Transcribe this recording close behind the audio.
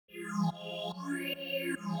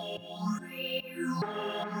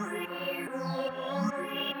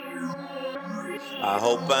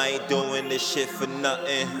hope I ain't doing this shit for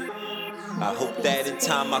nothing. I hope that in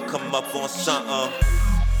time I come up on something.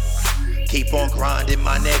 Keep on grinding,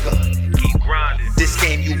 my nigga. Keep grinding. This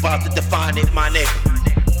game you about to define it, my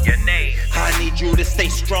nigga. Your name. I need you to stay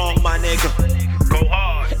strong, my nigga. Go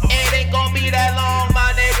hard. It ain't gonna be that long,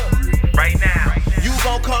 my nigga. Right now. You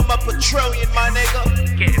gon' come up a trillion, my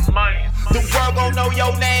nigga. Getting money. The world gon' know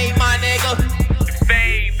your name, my nigga.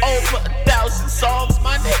 Fame. Over 1,000 songs,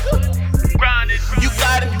 my nigga. Grinding. You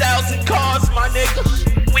got 1,000 cars, my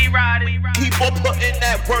nigga. We riding. Keep on putting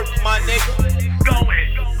that work, my nigga.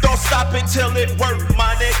 Going. Don't stop until it work,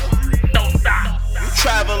 my nigga. Don't stop. You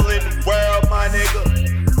traveling the world, my nigga.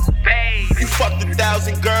 Fame. You fucked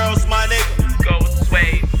 1,000 girls, my nigga. Go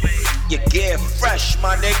sway. You get fresh,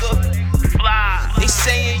 my nigga. Fly. They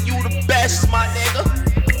saying you the best, my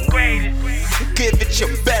nigga. Greatest. Give it your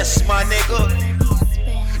best, my nigga.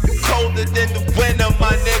 You colder than the winter,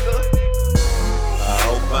 my nigga. I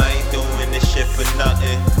hope I ain't doing this shit for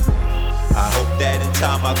nothing. I hope that in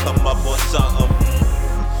time I come up on something.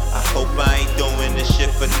 I hope I ain't doing this shit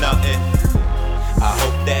for nothing. I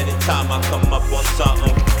hope that in time I come up on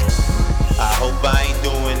something. I hope I ain't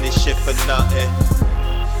doing this shit for nothing.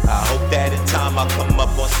 I hope that in time I come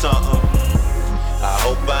up on something. I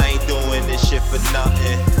hope I ain't doing this shit for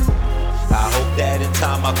nothing. I hope that in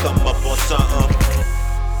time I come up on something.